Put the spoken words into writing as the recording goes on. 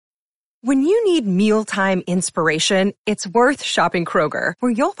When you need mealtime inspiration, it's worth shopping Kroger,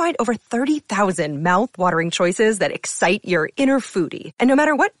 where you'll find over 30,000 mouth-watering choices that excite your inner foodie. And no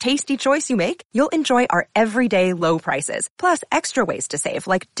matter what tasty choice you make, you'll enjoy our everyday low prices, plus extra ways to save,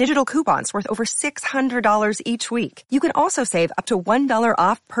 like digital coupons worth over $600 each week. You can also save up to $1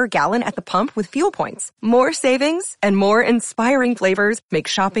 off per gallon at the pump with fuel points. More savings and more inspiring flavors make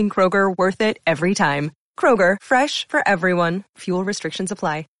shopping Kroger worth it every time. Kroger, fresh for everyone. Fuel restrictions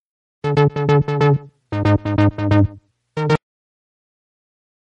apply.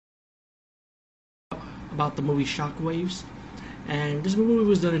 About the movie Shockwaves, and this movie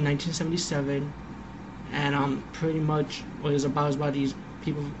was done in 1977, and pretty much what it's about is about these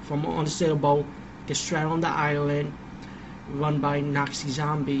people from on the sailboat get stranded on the island, run by Nazi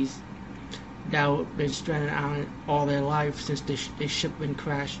zombies that have been stranded on all their life since their ship been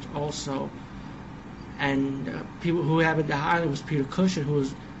crashed also. And people who inhabited the island was Peter Cushing, who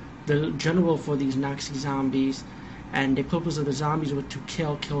was the general for these Nazi zombies, and the purpose of the zombies was to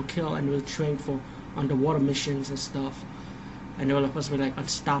kill, and they were trained for underwater missions and stuff, and they were supposed to be like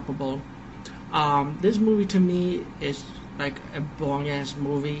unstoppable. This movie to me is like a boring ass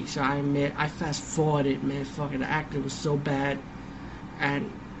movie, so I admit I fast forwarded, man. Fucking the acting was so bad,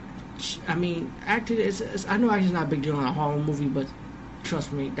 and I mean acting is I know acting's not a big deal in a horror movie, but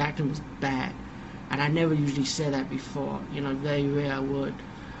trust me, the acting was bad, and I never usually say that before. You know, very rare I would.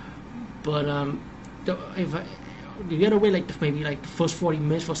 But if you gotta wait maybe the first 40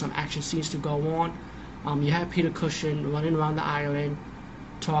 minutes for some action scenes to go on. You have Peter Cushing running around the island,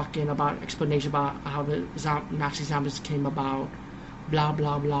 talking about explanation about how the Nazi zombies came about, blah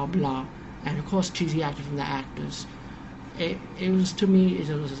blah blah blah, and of course cheesy acting from the actors. It was, to me, it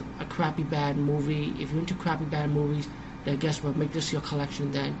was a crappy bad movie. If you're into crappy bad movies, then guess what? Make this your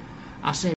collection. Then I'll say